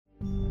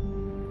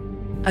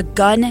a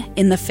gun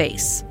in the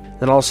face.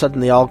 Then all of a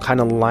sudden they all kind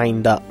of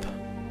lined up.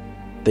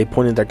 They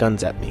pointed their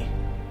guns at me.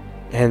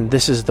 And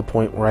this is the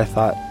point where I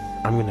thought,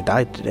 I'm going to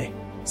die today.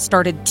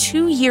 Started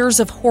 2 years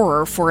of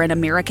horror for an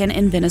American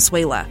in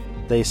Venezuela.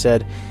 They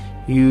said,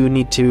 you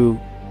need to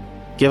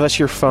give us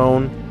your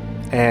phone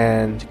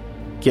and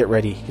get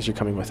ready because you're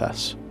coming with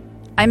us.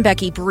 I'm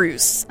Becky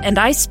Bruce, and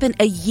I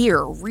spent a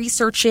year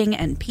researching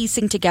and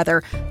piecing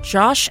together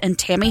Josh and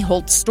Tammy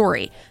Holt's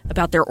story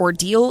about their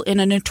ordeal in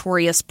a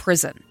notorious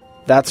prison.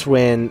 That's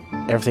when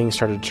everything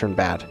started to turn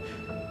bad.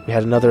 We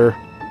had another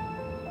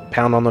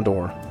pound on the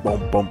door.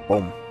 Boom, boom,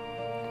 boom.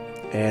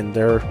 And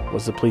there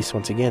was the police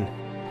once again.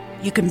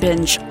 You can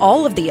binge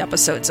all of the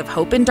episodes of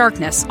Hope in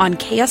Darkness on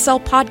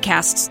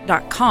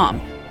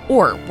KSLpodcasts.com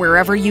or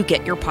wherever you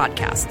get your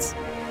podcasts.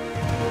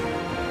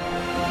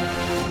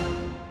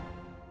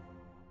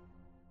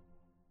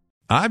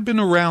 I've been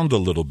around a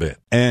little bit,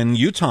 and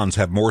Utahns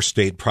have more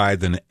state pride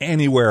than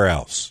anywhere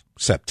else,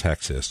 except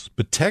Texas.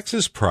 But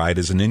Texas pride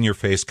is an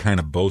in-your-face kind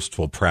of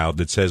boastful proud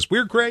that says,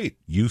 we're great,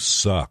 you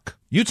suck.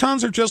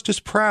 Utahns are just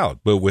as proud,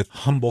 but with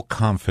humble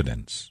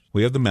confidence.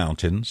 We have the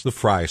mountains, the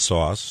fry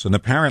sauce, and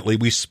apparently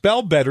we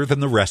spell better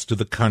than the rest of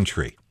the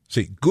country.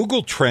 See,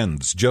 Google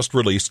Trends just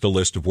released a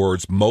list of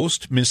words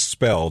most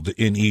misspelled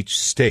in each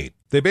state.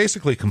 They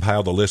basically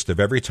compiled a list of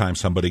every time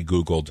somebody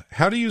Googled,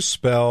 how do you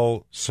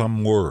spell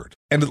some word?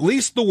 And at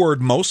least the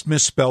word most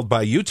misspelled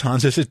by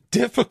Utahns is a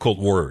difficult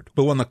word,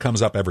 but one that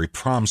comes up every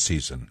prom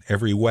season,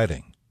 every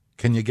wedding.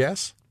 Can you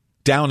guess?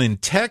 Down in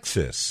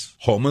Texas,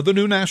 home of the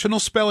new National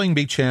Spelling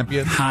Bee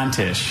champion,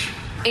 Hontish.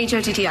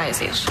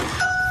 Hottish.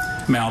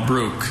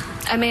 Malbrook.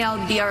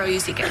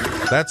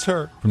 Malbrouck. That's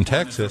her, from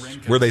Texas,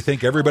 where they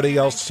think everybody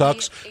else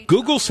sucks.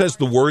 Google says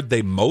the word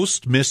they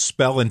most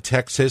misspell in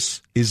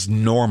Texas is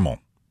normal.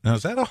 Now,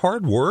 is that a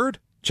hard word?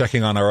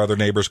 Checking on our other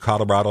neighbors,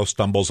 Colorado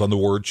stumbles on the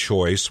word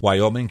choice.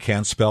 Wyoming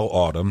can't spell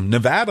autumn.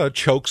 Nevada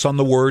chokes on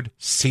the word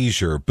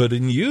seizure. But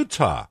in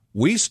Utah,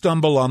 we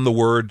stumble on the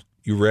word,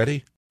 you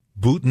ready?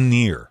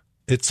 Boutonniere.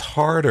 It's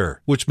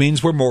harder, which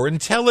means we're more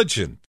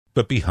intelligent.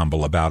 But be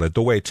humble about it.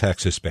 The way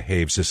Texas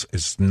behaves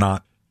is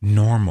not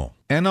normal.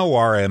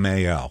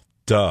 Normal.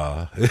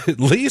 Duh. At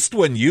least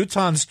when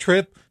Utahns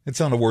trip, it's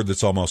on a word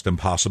that's almost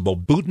impossible.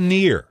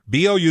 Boutonniere.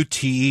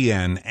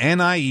 Boutennire.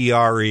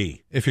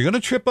 If you're going to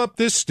trip up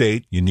this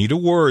state, you need a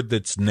word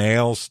that's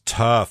nails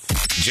tough.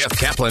 Jeff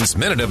Kaplan's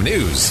Minute of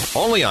News,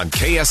 only on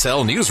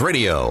KSL News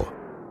Radio.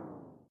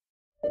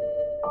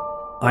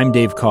 I'm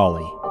Dave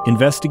Cawley,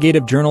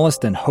 investigative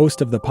journalist and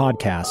host of the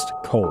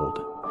podcast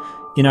Cold.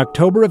 In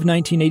October of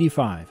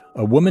 1985,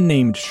 a woman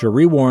named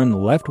Cherie Warren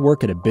left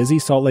work at a busy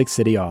Salt Lake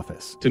City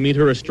office to meet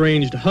her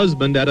estranged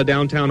husband at a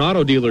downtown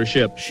auto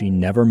dealership. She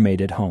never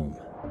made it home.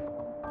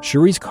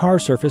 Cherie's car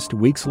surfaced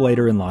weeks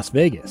later in Las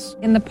Vegas.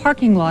 In the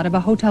parking lot of a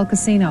hotel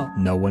casino.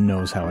 No one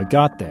knows how it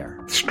got there.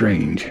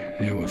 Strange.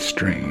 It was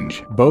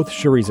strange. Both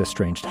Cherie's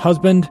estranged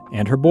husband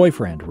and her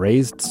boyfriend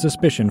raised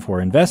suspicion for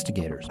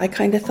investigators. I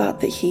kind of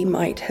thought that he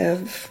might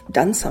have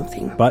done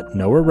something. But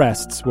no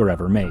arrests were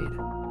ever made.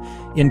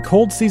 In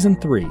Cold Season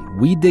 3,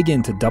 we dig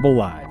into double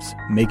lives,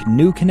 make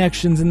new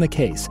connections in the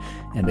case,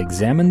 and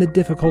examine the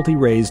difficulty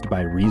raised by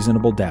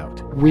reasonable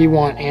doubt. We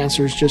want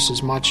answers just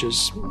as much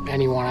as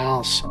anyone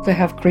else. They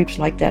have creeps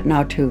like that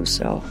now too,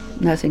 so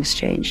nothing's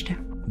changed.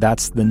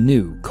 That's the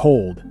new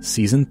Cold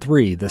Season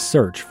 3, The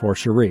Search for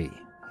Cherie,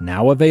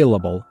 now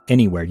available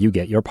anywhere you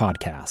get your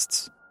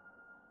podcasts.